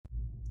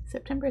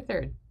September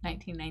 3rd,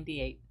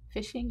 1998.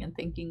 Fishing and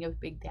thinking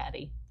of Big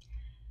Daddy.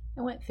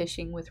 I went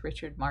fishing with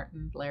Richard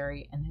Martin,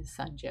 Larry, and his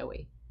son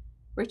Joey.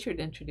 Richard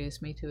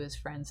introduced me to his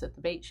friends at the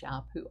bait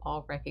shop, who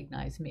all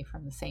recognized me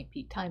from the St.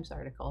 Pete Times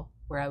article,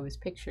 where I was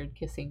pictured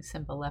kissing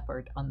Simba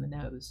Leopard on the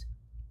nose.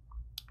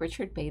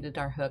 Richard baited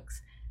our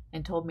hooks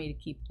and told me to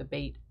keep the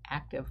bait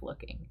active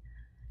looking.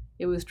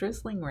 It was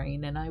drizzling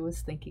rain, and I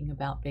was thinking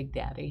about Big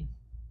Daddy.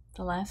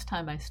 The last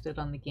time I stood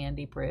on the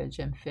Gandy Bridge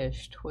and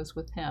fished was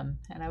with him,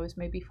 and I was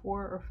maybe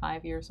 4 or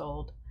 5 years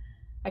old.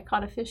 I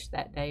caught a fish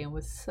that day and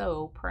was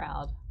so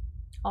proud.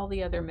 All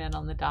the other men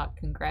on the dock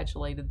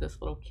congratulated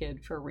this little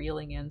kid for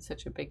reeling in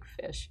such a big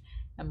fish,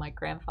 and my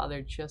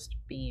grandfather just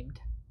beamed.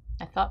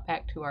 I thought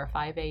back to our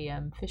 5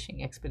 a.m.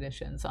 fishing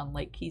expeditions on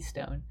Lake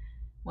Keystone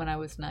when I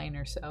was 9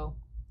 or so.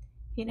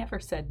 He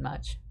never said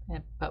much,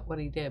 but what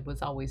he did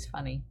was always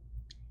funny.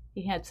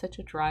 He had such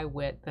a dry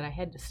wit that I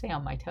had to stay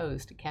on my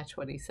toes to catch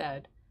what he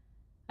said.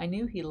 I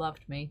knew he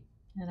loved me,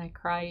 and I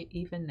cry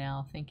even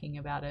now thinking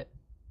about it.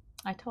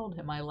 I told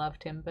him I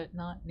loved him, but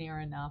not near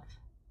enough.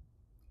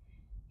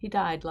 He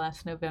died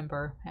last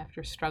November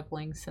after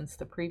struggling since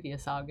the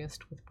previous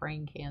August with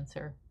brain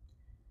cancer.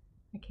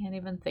 I can't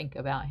even think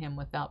about him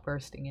without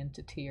bursting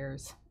into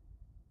tears.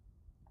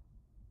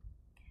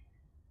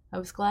 I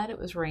was glad it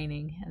was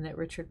raining and that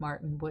Richard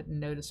Martin wouldn't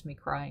notice me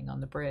crying on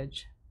the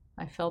bridge.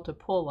 I felt a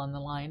pull on the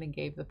line and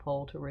gave the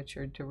pole to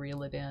Richard to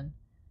reel it in.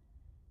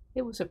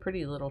 It was a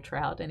pretty little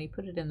trout, and he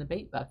put it in the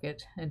bait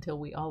bucket until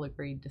we all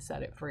agreed to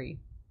set it free.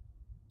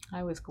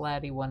 I was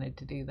glad he wanted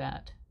to do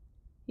that.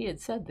 He had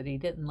said that he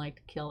didn't like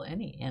to kill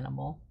any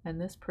animal, and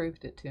this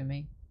proved it to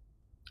me.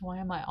 Why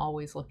am I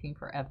always looking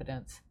for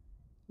evidence?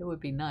 It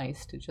would be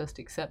nice to just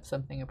accept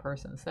something a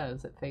person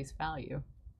says at face value.